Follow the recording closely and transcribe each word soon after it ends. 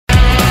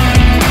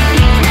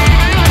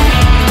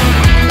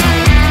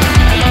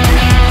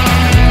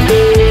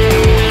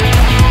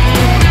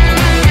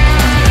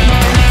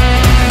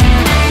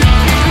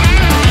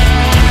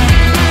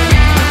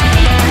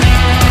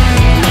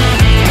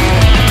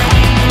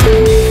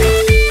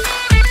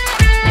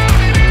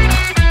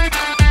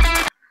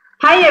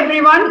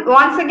everyone.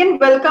 Once again,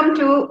 welcome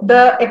to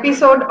the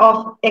episode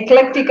of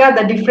Eclectica,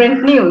 the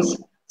different news.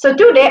 So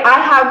today I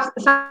have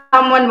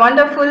someone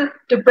wonderful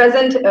to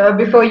present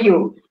before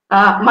you.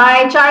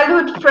 My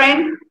childhood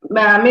friend,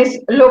 Miss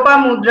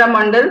Lopamudra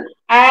Mandal,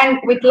 and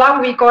with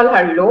love we call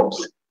her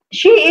Lopes.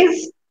 She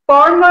is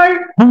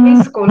former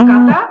Miss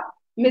Kolkata,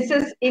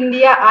 Mrs.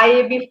 India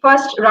IAB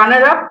first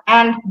runner-up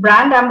and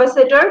brand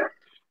ambassador,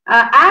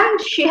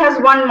 and she has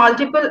won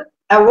multiple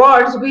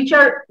awards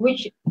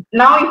which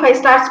now if I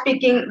start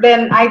speaking,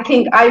 then I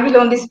think I will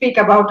only speak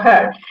about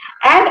her.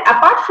 And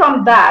apart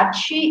from that,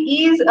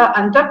 she is an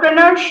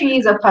entrepreneur, she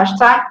is a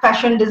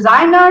fashion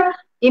designer,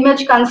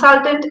 image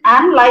consultant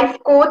and life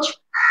coach,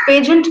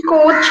 pageant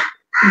coach,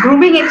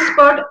 grooming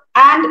expert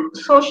and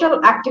social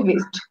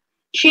activist.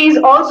 She is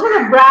also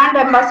the brand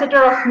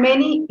ambassador of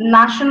many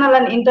national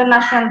and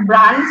international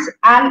brands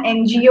and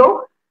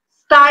NGO,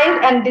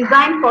 styled and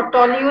designed for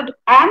Tollywood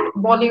and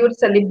Bollywood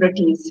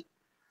celebrities.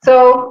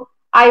 So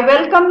I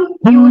welcome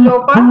you,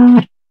 Lopa,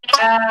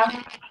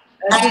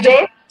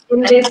 today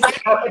in this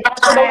episode of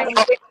Hi.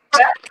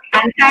 Eclectica,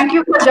 and thank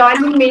you for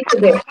joining me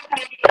today.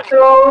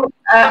 So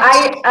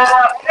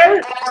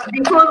well,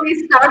 before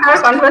we start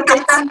our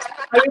conversation,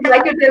 I would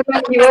like to tell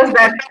my viewers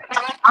that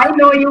I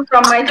know you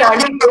from my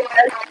childhood days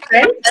as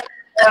friends,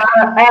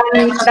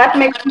 and that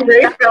makes me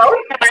very proud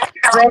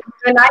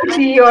when I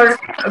see your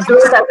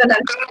growth as an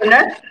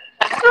entrepreneur.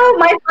 So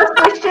my first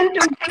question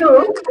to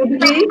you would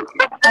be,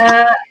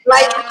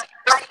 like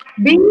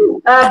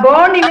being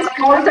born in a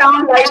small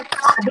town like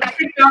a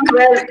district town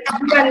where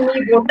you and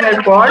me both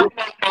were born.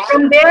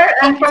 From there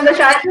and from the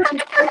childhood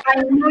itself,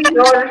 I knew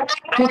your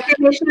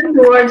inclination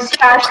towards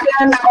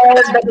fashion or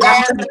the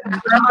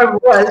glamour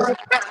world.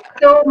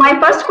 So my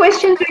first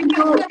question to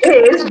you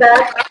is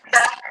that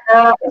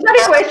it's not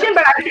a question,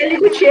 but I'll tell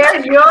you to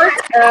share your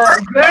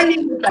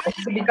journey with us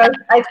because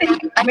I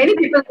think many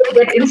people will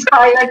get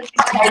inspired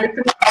by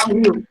listening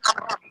from you.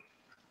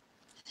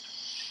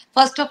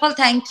 First of all,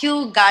 thank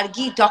you,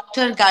 Gargi,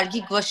 Dr.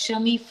 Gargi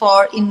Goswami,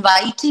 for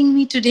inviting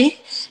me today.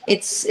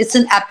 It's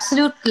an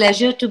absolute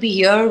pleasure to be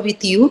here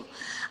with you.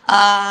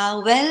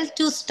 Well,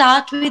 to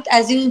start with,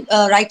 as you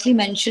rightly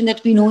mentioned,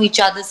 that we know each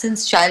other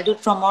since childhood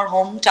from our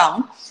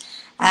hometown.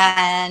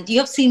 And you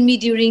have seen me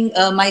during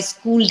my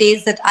school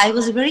days that I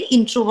was a very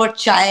introvert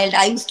child.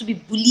 I used to be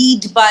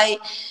bullied by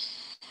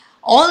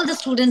all the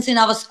students in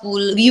our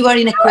school. We were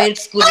in a co-ed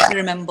school, if you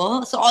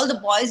remember. So all the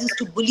boys used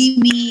to bully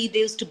me. They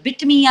used to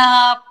beat me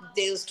up.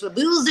 They used to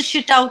abuse the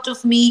shit out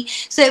of me.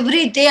 So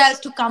every day I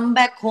used to come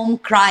back home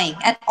crying.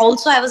 And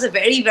also I was a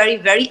very, very,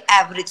 very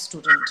average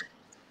student.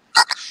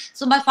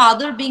 So my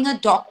father being a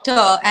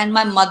doctor and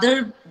my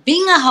mother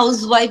being a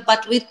housewife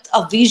but with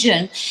a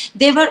vision,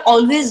 they were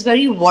always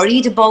very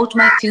worried about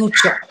my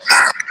future.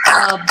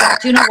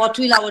 But what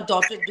will our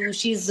daughter do?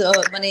 She's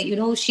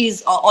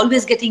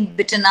always getting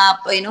beaten up.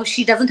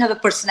 She doesn't have a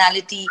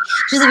personality.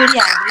 She's a very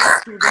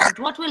average student.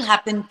 What will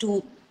happen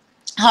to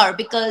her?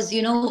 Because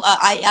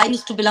I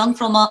used to belong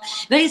from a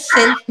very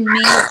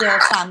self-made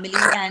family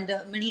and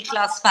middle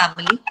class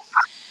family.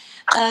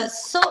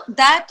 So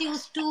that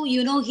used to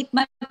hit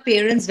my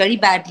parents very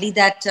badly,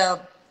 that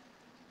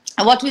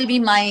what will be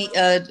my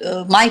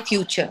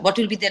future, what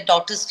will be their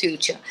daughter's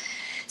future.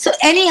 So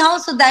anyhow,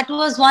 so that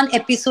was one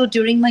episode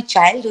during my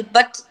childhood.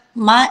 But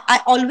I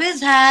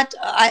always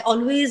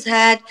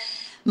had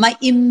my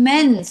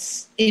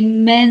immense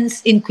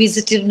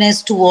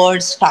inquisitiveness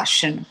towards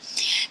fashion.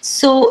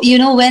 So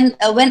when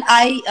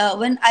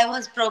I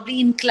was probably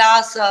in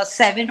class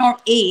 7 or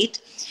 8,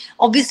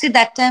 obviously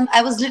that time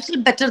I was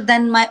little better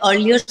than my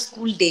earlier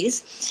school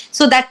days.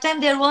 So that time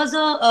there was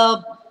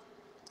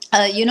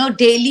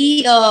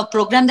daily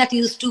program that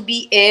used to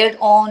be aired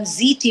on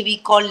Z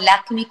TV called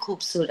Lakme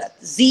Khoobsurat,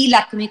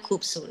 Lakme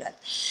Khoobsurat.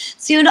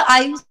 So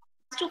I used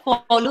to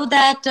follow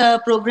that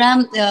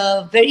program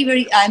very,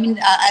 very. I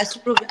used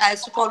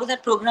to follow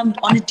that program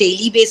on a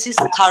daily basis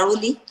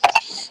thoroughly.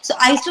 So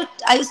I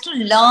used to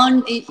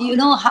learn,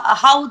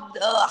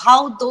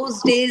 how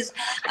those days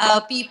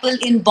people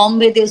in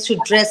Bombay, they used to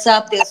dress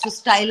up, they used to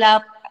style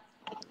up.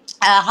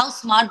 How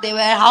smart they were,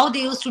 how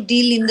they used to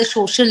deal in the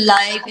social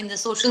life, in the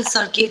social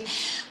circuit.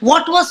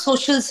 What was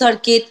social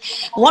circuit?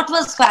 What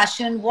was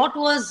fashion? What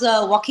was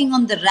walking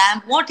on the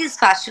ramp? What is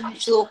fashion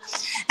show?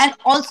 And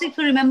also, if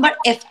you remember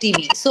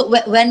FTV. So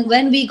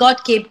when we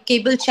got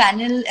cable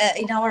channel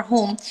in our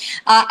home,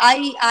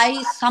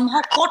 I somehow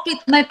fought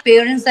with my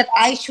parents that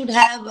I should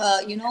have,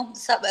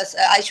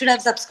 I should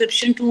have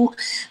subscription to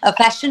a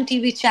fashion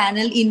TV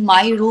channel in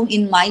my room,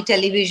 in my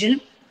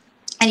television.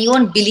 And you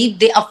won't believe,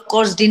 they of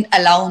course didn't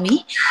allow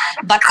me,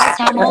 but I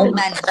somehow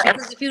managed.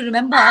 Because if you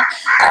remember,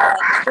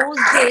 those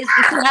days,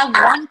 if you have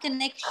one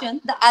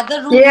connection, the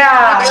other room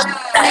is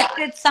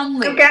connected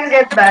somewhere. You can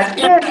get that.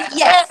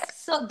 Yes.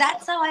 So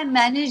that's how I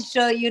managed,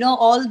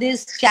 all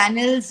these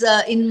channels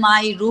in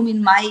my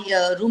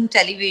room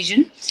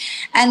television.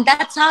 And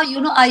that's how,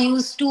 I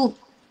used to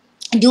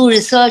do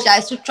research. I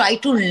used to try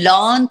to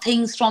learn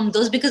things from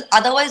those, because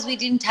otherwise we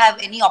didn't have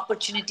any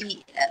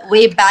opportunity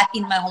way back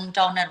in my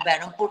hometown at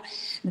Berhampur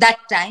that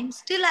time.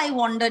 Still, I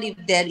wonder if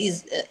there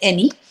is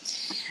any.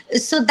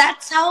 So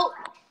that's how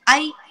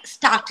I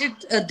started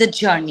the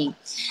journey.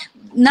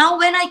 Now,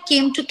 when I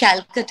came to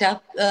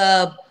Calcutta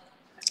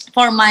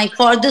for my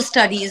further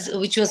studies,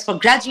 which was for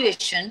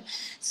graduation,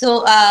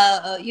 so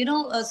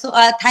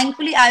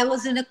thankfully I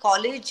was in a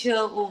college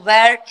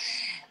where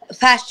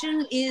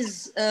fashion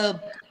is,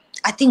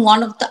 I think,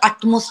 one of the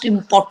utmost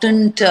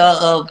important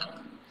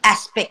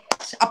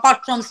aspects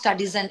apart from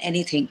studies and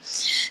anything.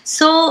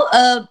 So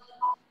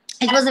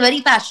it was a very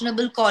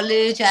fashionable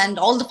college, and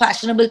all the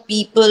fashionable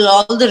people,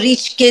 all the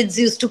rich kids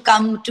used to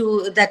come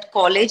to that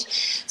college.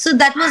 So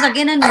that was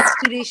again an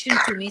inspiration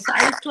to me. So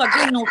I used to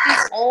again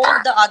notice all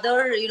the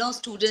other,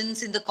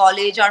 students in the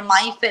college, or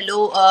my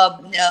fellow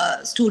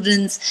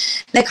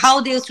students, like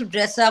how they used to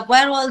dress up,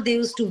 where all they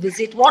used to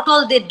visit, what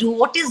all they do,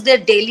 what is their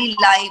daily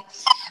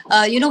life,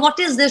 what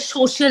is their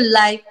social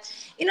life.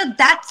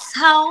 That's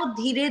how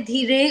dhire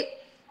dhire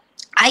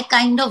I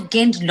kind of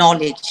gained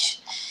knowledge.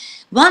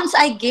 Once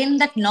I gained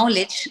that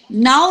knowledge,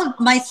 now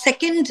my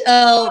second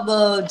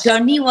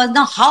journey was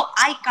now how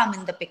I come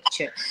in the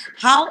picture,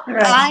 how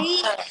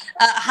Right.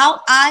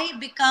 I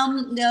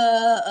become,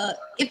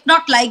 if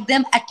not like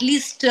them, at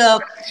least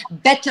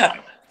better,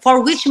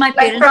 for which my Like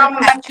parents have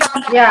from,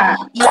 actually, yeah,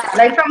 yeah,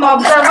 like from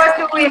observer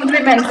to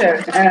implementer.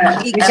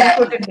 We can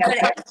put exactly, it that way.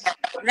 correct,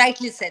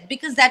 rightly said,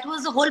 because that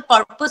was the whole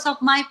purpose of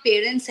my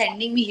parents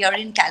sending me here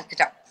in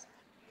Calcutta.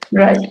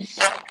 Right.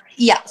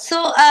 Yeah,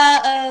 so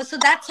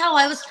that's how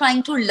I was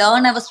trying to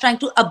learn, I was trying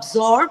to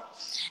absorb.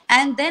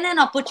 And then an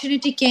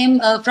opportunity came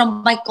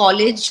from my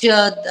college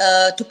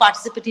to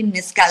participate in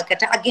Miss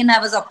Calcutta. Again, I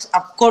was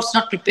of course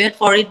not prepared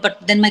for it, but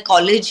then my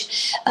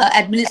college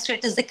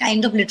administrators, they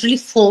kind of literally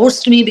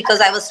forced me, because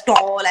I was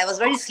tall, I was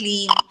very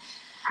slim,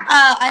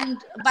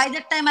 and by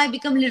that time I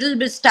become a little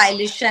bit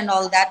stylish and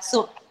all that.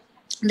 So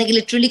they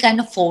literally kind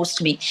of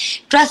forced me.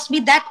 Trust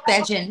me, that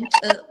pageant,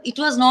 it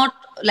was not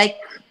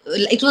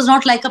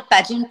like a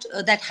pageant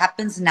that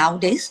happens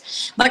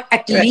nowadays, but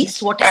at Right.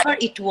 least whatever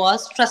it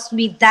was, trust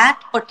me, that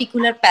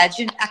particular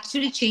pageant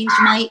actually changed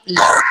my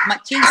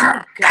life, changed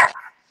my graph.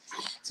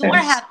 So what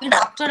Right. happened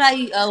after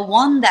I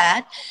won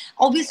that?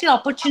 Obviously,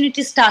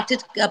 opportunities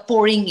started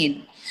pouring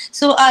in.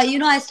 So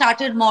I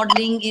started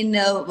modeling in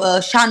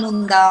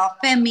Shanunda,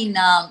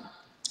 Femina,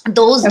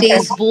 those Okay.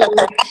 days,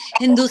 Vogue,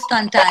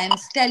 Hindustan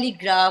Times,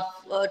 Telegraph,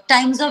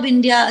 Times of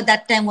India.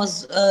 That time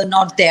was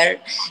not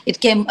there. It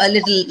came a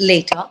little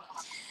later.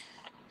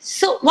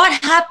 So what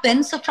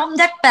happened? So from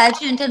that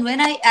pageant, and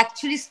when I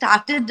actually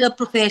started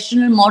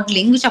professional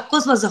modeling, which of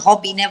course was a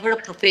hobby, never a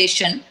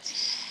profession.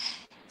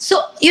 So,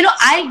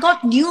 I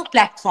got new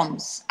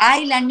platforms.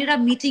 I landed up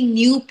meeting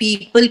new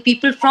people,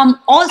 people from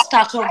all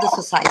strata of the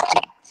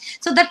society.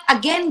 So that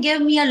again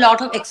gave me a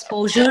lot of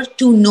exposure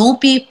to know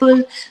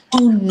people,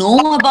 to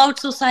know about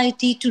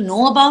society, to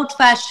know about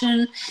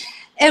fashion,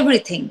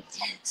 everything.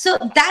 So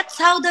that's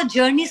how the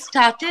journey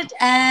started.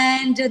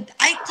 And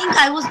I think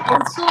I was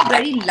also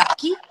very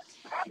lucky,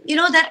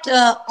 that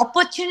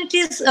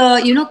opportunities,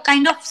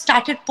 kind of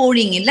started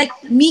pouring in,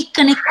 like me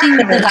connecting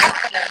with the Right. right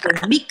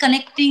people, me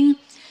connecting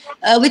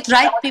with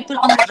right people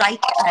on the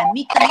right time,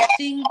 me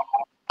connecting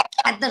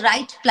at the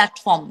right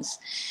platforms.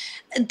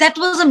 That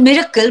was a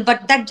miracle,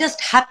 but that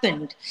just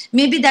happened.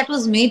 Maybe that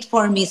was made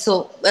for me.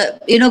 So,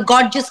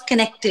 God just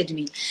connected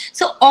me.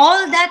 So,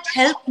 all that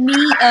helped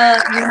me,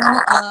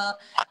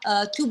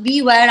 to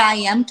be where I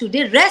am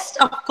today. Rest,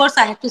 of course,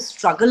 I had to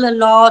struggle a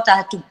lot. I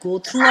had to go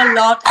through a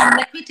lot. And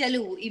let me tell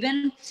you,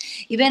 even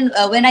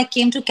when I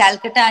came to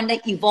Calcutta and I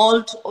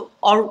evolved,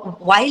 or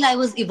while I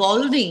was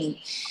evolving,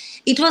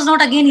 it was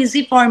not again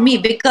easy for me,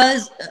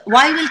 because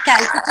why will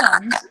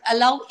Calcuttans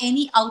allow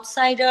any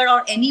outsider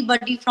or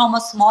anybody from a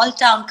small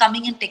town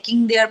coming and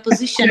taking their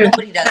position? True.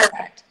 Nobody does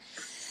that.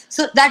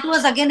 So that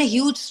was again a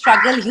huge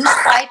struggle, huge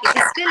fight. It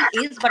still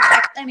is, but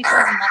that time it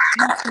was much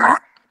more.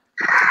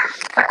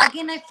 But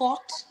again, I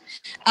fought.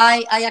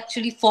 I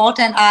actually fought,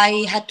 and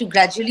I had to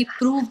gradually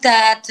prove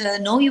that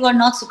no, you are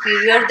not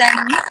superior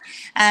than me,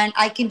 and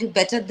I can do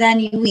better than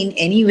you in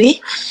any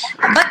way.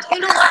 But you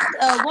know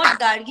what,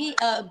 Gargi?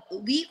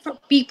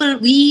 People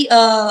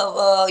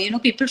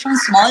from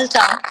small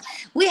town,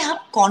 we have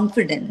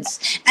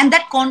confidence, and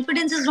that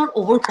confidence is not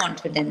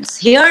overconfidence.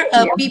 Here,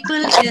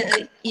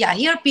 Yeah.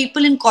 here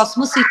people in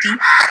Cosmo City,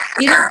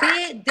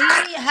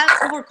 they have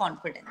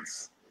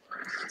overconfidence.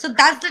 So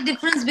that's the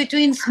difference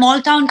between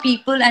small town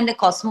people and the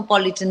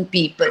cosmopolitan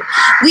people.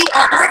 We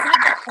always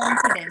have that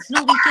confidence.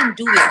 No, we can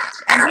do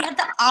it. And we have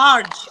the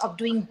urge of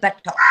doing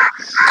better.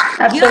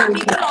 Here,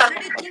 Absolutely. people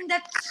already think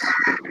that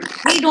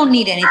we don't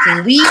need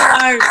anything. We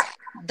are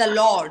the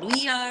Lord.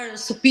 We are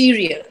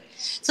superior.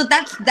 So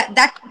that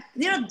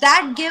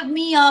gave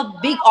me a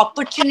big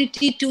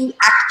opportunity to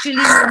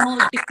actually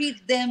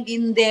defeat them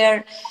in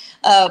their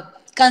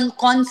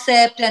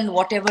concept and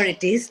whatever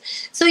it is.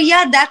 So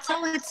yeah, that's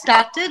how it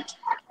started.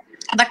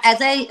 But as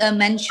I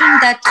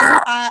mentioned that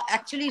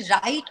actually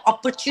right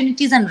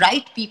opportunities and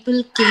right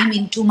people came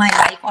into my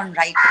life on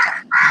right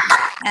time,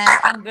 and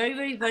I'm very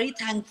very very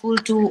thankful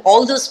to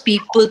all those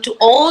people, to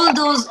all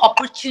those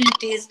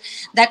opportunities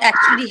that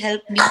actually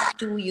helped me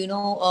to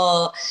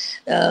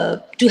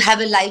to have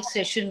a live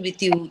session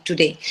with you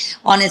today,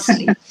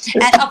 honestly.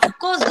 And of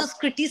course those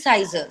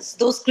criticizers,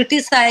 those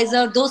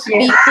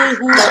Yes. people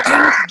who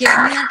didn't give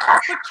me an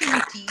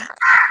opportunity,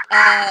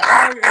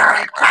 or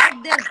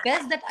tried their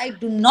best that I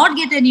do not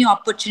get any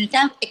opportunity,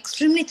 I'm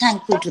extremely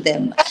thankful to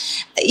them.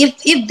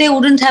 If they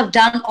wouldn't have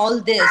done all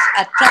this,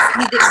 trust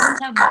me, they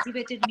wouldn't have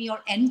motivated me or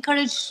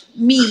encouraged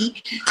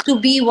me to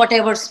be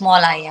whatever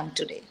small I am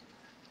today.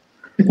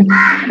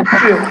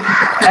 True.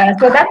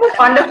 So that was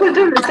wonderful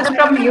to listen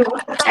from you.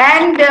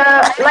 And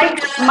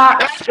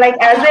like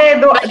as a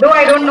though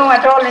I don't know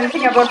at all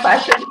anything about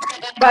fashion,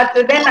 but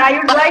then I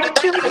would like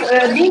to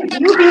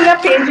being a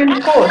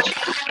pageant coach.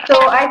 So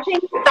I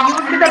think you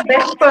would be the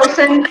best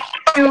person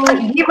to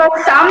give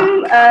us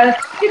some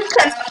tips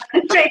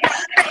and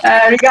tricks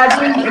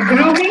regarding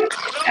grooming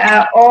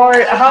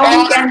or how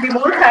we can be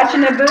more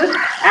fashionable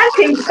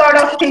and sort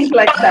of things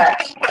like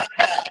that.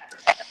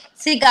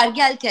 See, Gargi,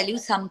 I'll tell you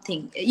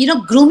something.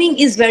 Grooming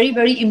is very,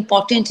 very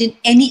important in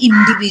any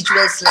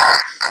individual's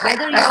life.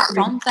 Whether you are Actually.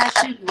 from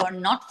fashion, you are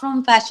not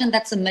from fashion,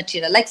 that's a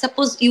material. Like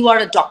suppose you are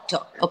a doctor,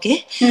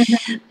 okay?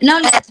 Mhm. Now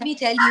let me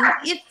tell you,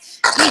 if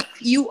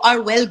you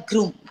are well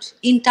groomed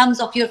in terms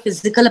of your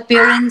physical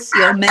appearance,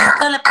 your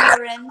mental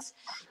appearance,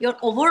 your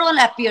overall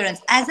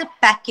appearance as a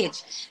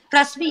package,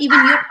 trust me,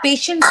 even your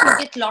patients will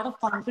get a lot of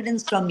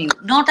confidence from you,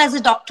 not as a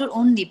doctor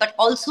only but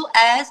also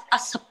as a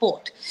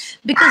support.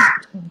 Because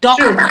True.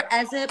 doctor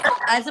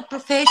as a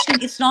profession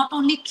is not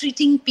only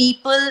treating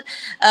people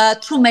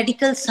through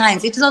medical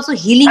science, it is also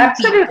healing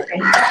people.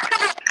 Absolutely.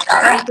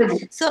 Right.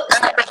 Absolutely.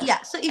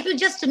 So if you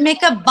just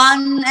make a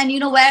bun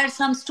and wear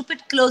some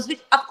stupid clothes, which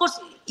of course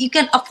you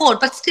can afford,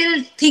 but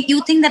still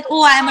think that,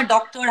 oh, I am a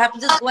doctor, I have to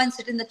just go and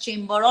sit in the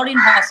chamber or in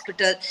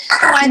hospital.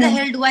 So why the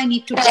hell do I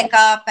need to deck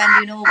up,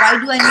 and why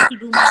do I need to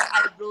do my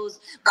eyebrows,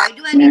 why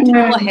do I need to do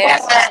a Mhm.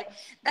 hairstyle?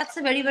 That's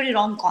a very very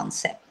wrong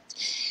concept.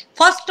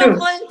 First of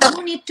True. all,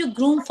 you need to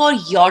groom for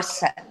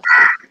yourself.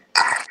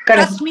 Correct.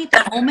 Trust me,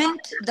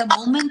 the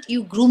moment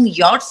you groom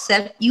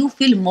yourself, you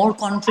feel more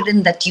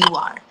confident that you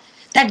are.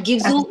 That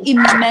gives you Absolutely.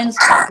 immense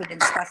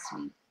confidence, trust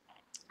me.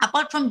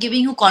 Apart from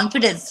giving you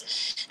confidence,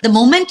 the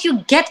moment you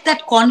get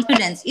that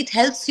confidence, it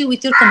helps you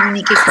with your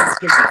communication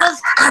skills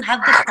because you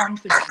have that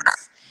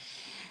confidence.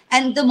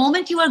 And the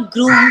moment you are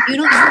groomed,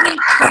 you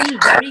will feel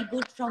very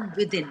good from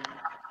within.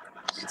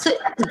 So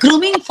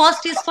grooming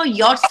first is for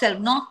yourself,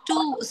 not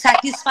to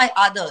satisfy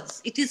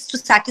others. It is to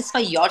satisfy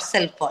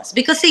yourself first.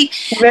 Because see,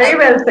 Very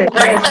well said.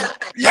 Yes.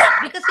 yeah,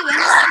 because see, when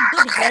you have a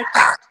good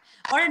haircut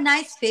or a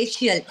nice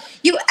facial,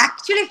 you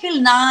actually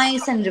feel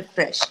nice and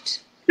refreshed.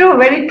 True.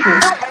 Very true.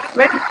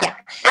 Very Yeah.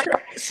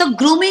 So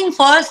grooming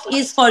first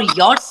is for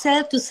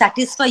yourself to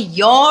satisfy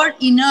your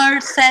inner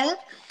self.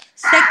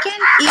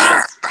 Second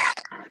is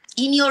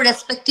in your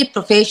respective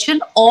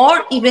profession,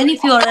 or even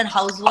if you are a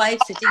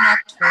housewife sitting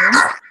at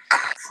home,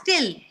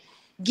 still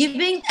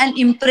giving an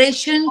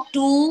impression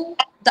to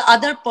the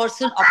other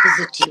person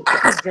opposite you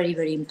is very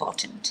very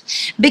important,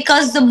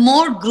 because the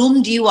more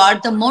groomed you are,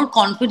 the more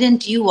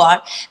confident you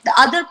are, the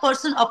other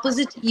person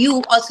opposite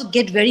you also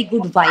get very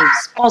good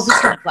vibes,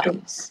 positive true.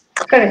 vibes.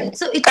 Correct.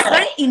 So it's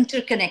very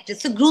interconnected.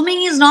 So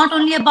grooming is not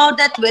only about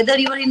that whether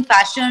you are in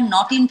fashion,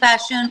 not in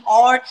fashion,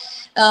 or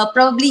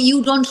probably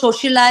you don't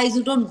socialize,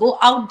 you don't go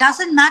out,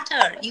 doesn't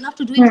matter. You have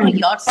to do it for Hmm.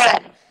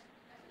 yourself.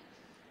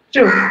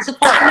 True. So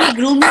for me,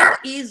 grooming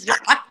is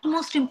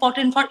utmost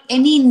important for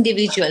any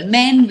individual,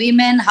 men,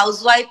 women,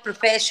 housewife,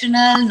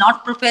 professional,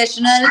 not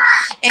professional,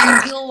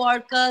 NGO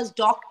workers,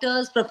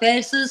 doctors,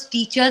 professors,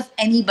 teachers,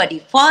 anybody.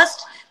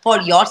 First, for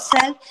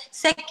yourself.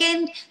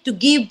 Second, to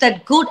give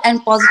that good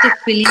and positive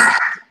feeling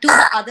to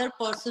the other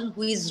person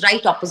who is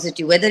right opposite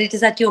you, whether it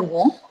is at your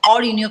home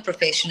or in your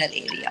professional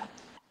area.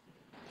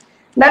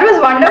 That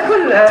was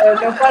wonderful,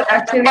 Gopal.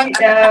 Actually,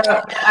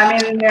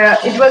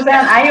 it was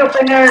an eye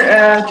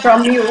opener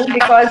from you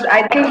because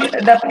I think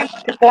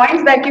the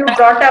points that you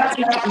brought up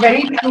is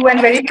very true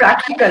and very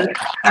practical.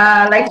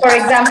 Like for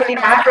example, in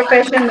our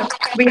profession,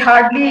 we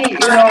hardly,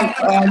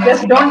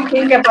 just don't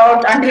think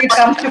about until it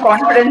comes to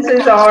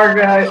conferences or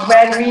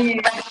where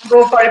we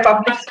go for a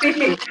public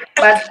speaking.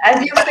 But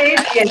as you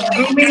said, yes,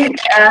 grooming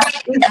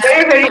is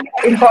very, very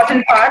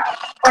important part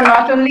for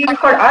not only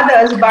for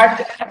others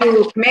but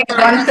to make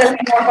oneself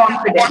more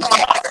confident.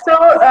 So,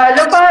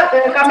 Lopa,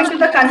 coming to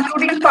the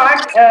concluding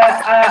part,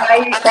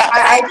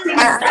 I think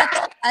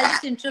I'll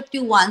just interrupt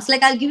you once.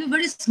 Like I'll give you a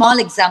very small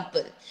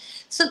example.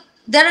 So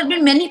there have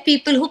been many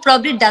people who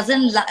probably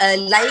doesn't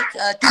like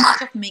too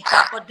much of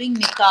makeup or doing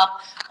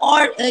makeup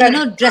or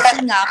correct.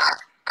 dressing up.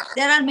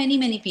 There are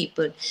many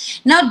people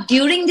now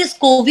during this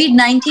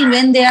COVID-19,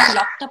 when they are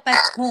locked up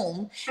at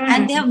home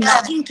and they Hmm. have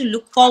nothing to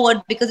look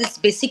forward, because it's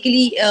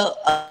basically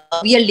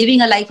we are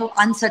living a life of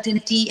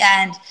uncertainty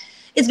and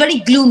it's very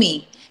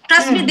gloomy.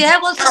 Trust me, they Hmm.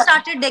 have also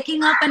started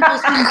decking up and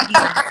posting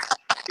videos.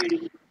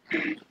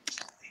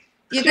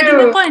 You're getting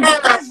my True. point,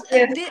 because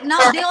Yes.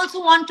 now they also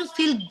want to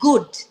feel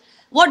good.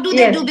 What do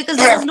they Yes. do? Because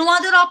there is no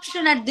other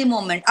option at the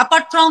moment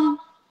apart from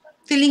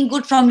feeling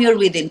good from your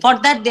within. For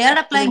that, they are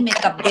applying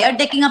makeup, they are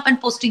taking up and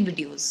posting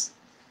videos.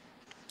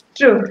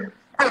 True.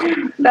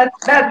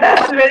 That's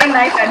a very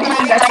nice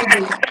addition that you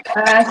do.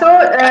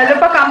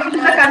 Lupa, coming to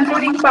the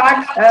concluding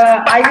part,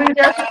 I will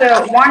just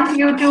want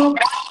you to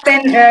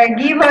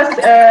give us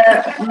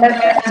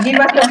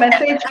a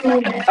message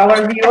to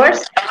our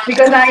viewers,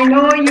 because I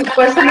know you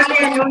personally.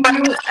 I know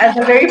you as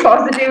a very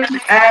positive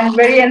and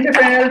very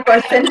entrepreneurial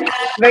person,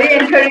 very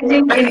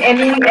encouraging in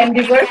any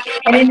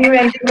new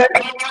endeavor.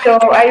 So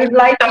I would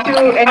like you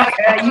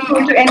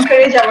to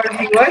encourage our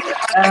viewers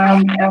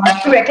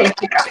through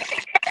Eclectica.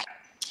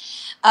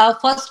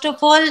 First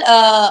of all,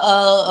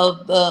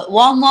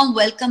 warm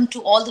welcome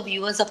to all the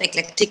viewers of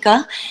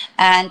Eclectica,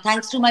 and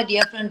thanks to my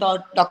dear friend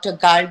Dr.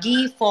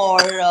 Gargi for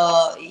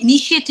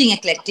initiating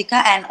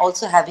Eclectica and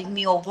also having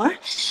me over.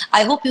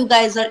 I hope you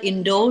guys are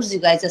indoors, you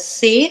guys are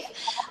safe,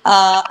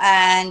 for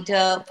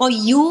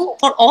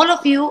all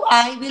of you,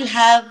 I will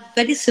have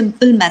very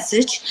simple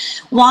message.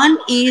 One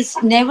is,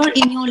 never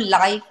in your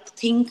life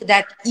think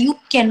that you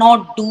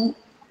cannot do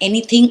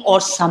anything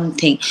or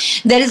something.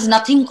 There is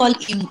nothing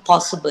called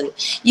impossible.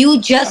 You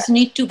just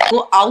need to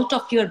go out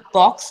of your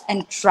box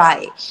and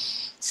try.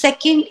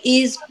 Second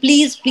is,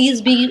 please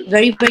be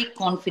very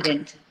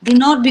confident. Do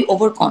not be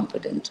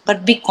overconfident,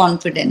 but be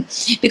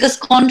confident, because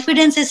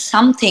confidence is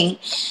something,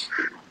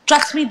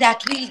 trust me,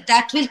 that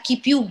will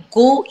keep you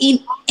go in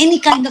any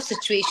kind of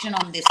situation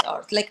on this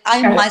earth. Like,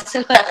 I Correct.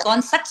 myself have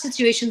gone such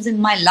situations in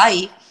my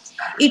life.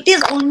 It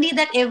is only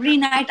that every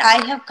night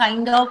I have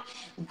kind of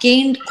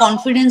gained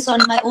confidence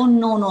on my own.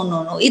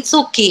 No, it's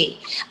okay,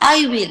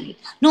 I will,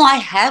 no, I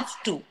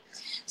have to.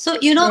 So,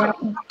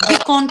 be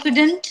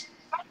confident,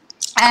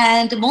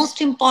 and most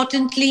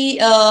importantly,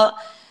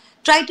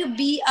 try to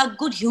be a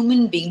good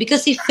human being,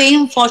 because if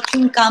fame,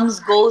 fortune comes,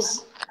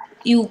 goes,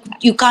 you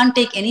can't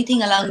take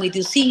anything along with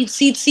you. See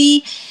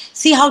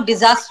how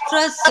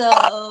disastrous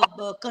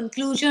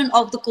conclusion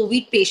of the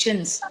COVID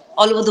patients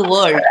all over the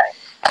world.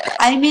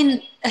 I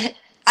mean,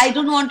 I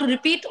don't want to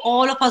repeat.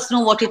 All of us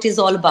know what it is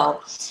all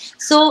about.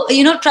 So,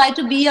 try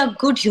to be a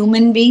good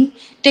human being.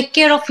 Take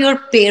care of your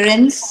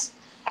parents.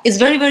 It's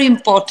very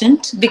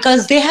important,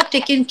 because they have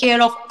taken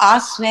care of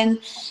us when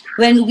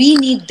we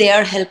need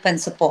their help and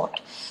support.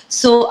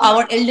 So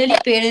our elderly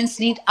parents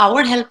need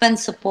our help and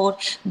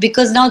support,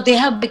 because now they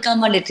have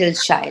become a little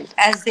child,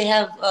 as they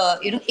have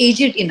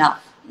aged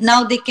enough.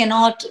 Now they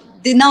cannot.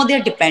 Now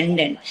they're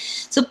dependent.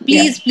 So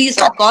Yeah. please,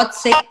 for God's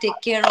sake,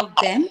 take care of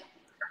them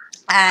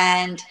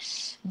and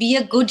be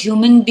a good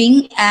human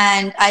being.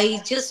 And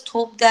I just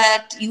hope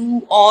that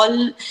you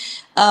all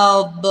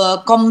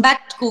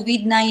combat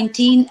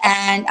COVID-19,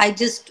 and I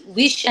just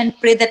wish and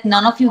pray that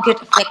none of you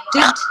get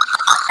affected,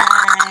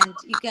 and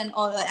you can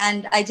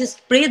and I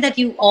just pray that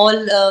you all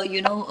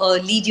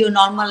lead your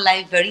normal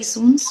life very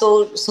soon.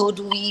 So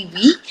do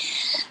we.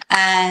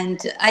 And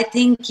I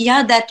think,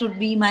 yeah, that would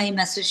be my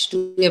message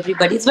to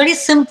everybody. It's very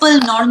simple,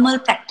 normal,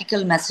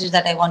 practical message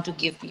that I want to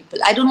give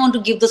people. I don't want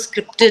to give the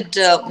scripted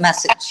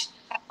message,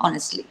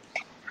 honestly.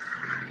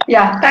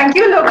 Yeah, thank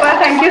you, Lopa.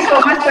 Thank you so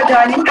much for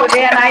joining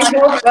today. And I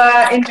hope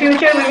in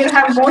future we will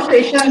have more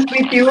sessions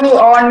with you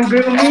on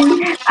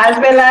grooming as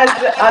well as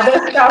other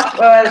stuff,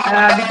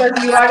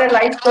 because you are a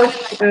life coach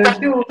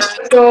too.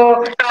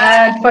 So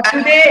for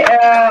today,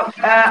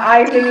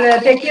 I will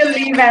take your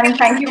leave, and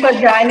thank you for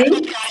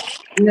joining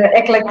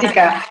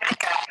Eclectica.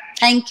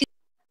 Thank you.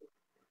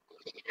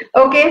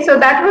 Okay, so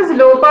that was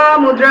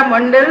Lopamudra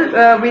Mandal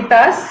with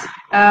us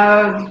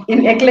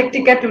in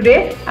Eclectica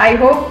today. I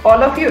hope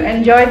all of you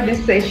enjoyed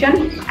this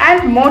session,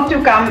 and more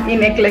to come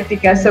in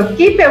Eclectica. So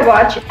keep a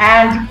watch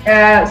and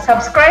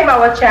subscribe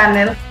our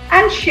channel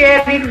and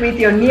share it with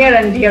your near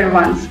and dear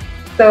ones.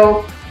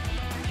 So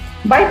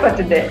bye for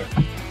today.